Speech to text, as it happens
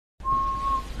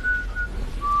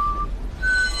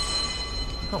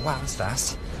Oh, wow, that's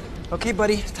fast. Okay,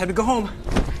 buddy, time to go home.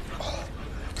 Oh,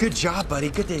 good job, buddy.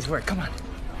 Good day's work. Come on.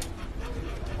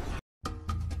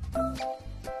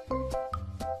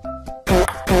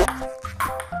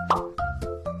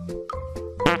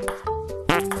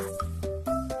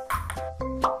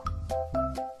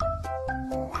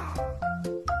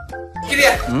 Get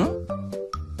here.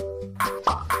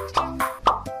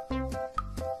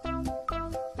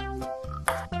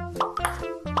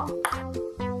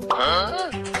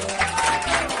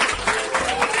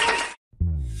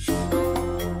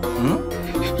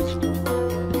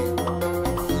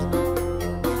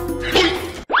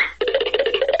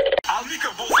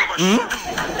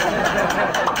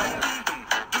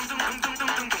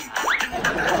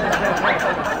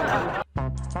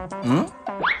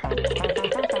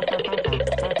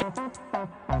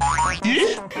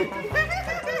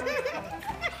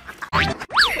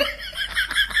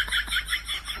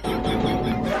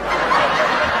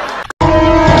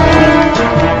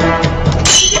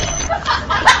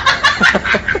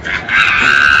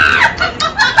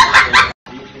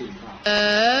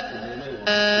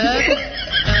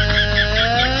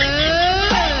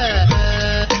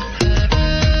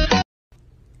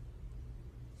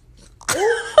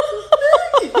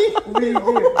 What do you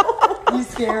do? You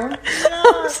scare him?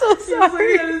 I'm so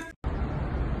sorry.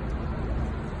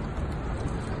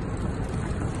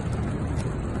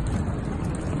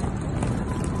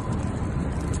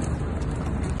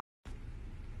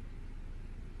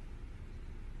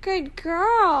 Good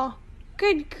girl.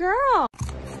 Good girl.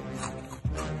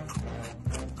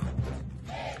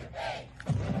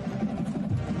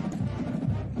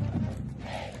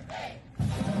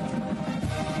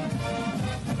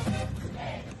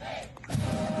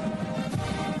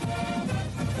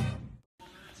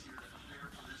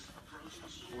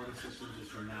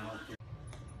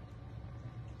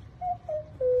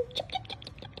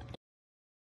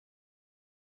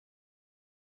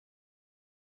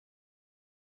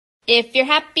 If you're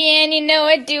happy and you know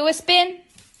it, do a spin.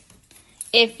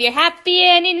 If you're happy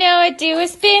and you know it, do a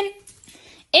spin.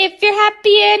 If you're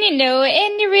happy and you know it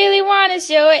and you really want to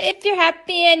show it, if you're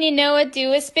happy and you know it,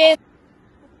 do a spin.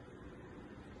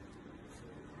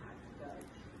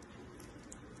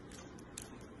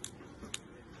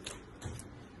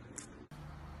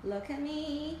 Look at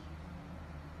me.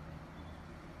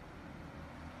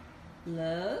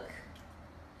 Look.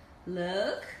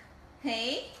 Look.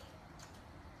 Hey.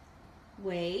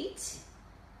 Wait.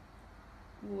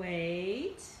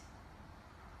 Wait.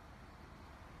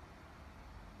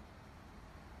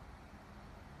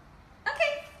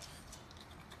 Okay.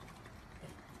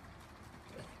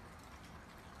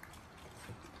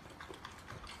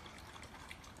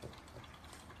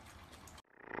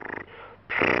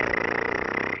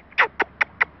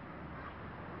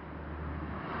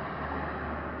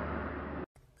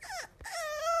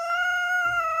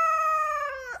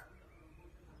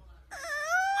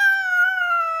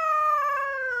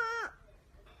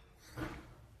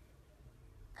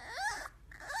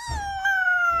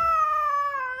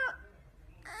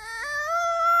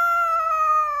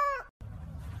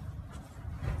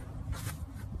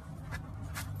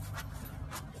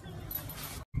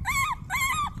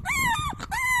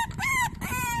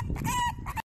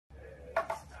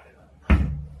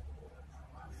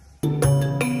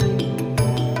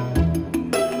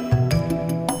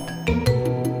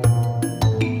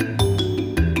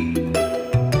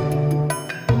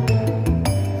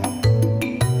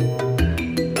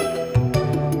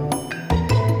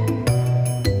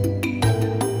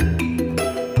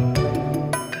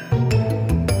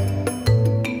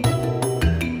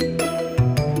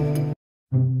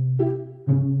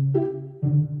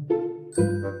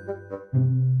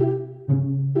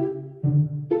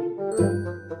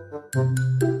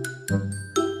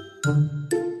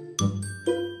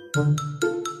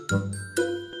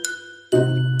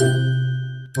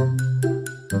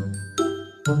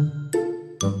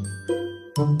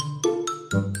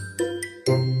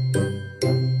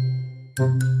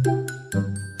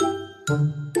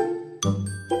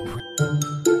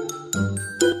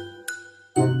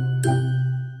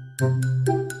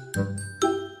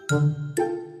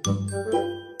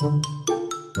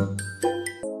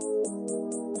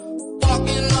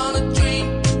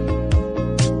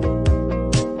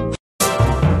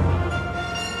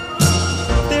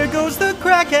 There goes the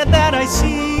crackhead that I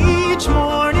see each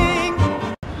morning.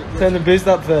 Turn the boost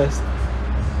up first.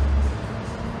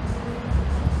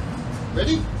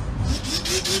 Ready?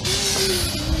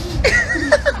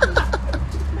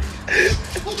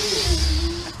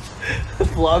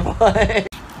 Flyby.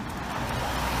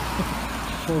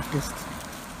 Focused.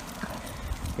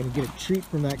 Gonna get a treat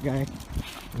from that guy.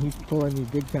 And he's pulling me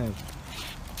big time.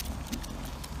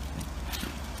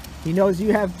 He knows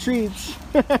you have treats.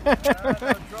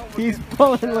 He's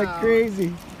pulling like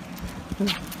crazy.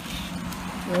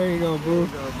 There you go, boo.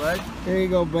 There you go, bud. There you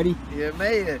go, buddy. You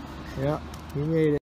made it. Yeah, you made it.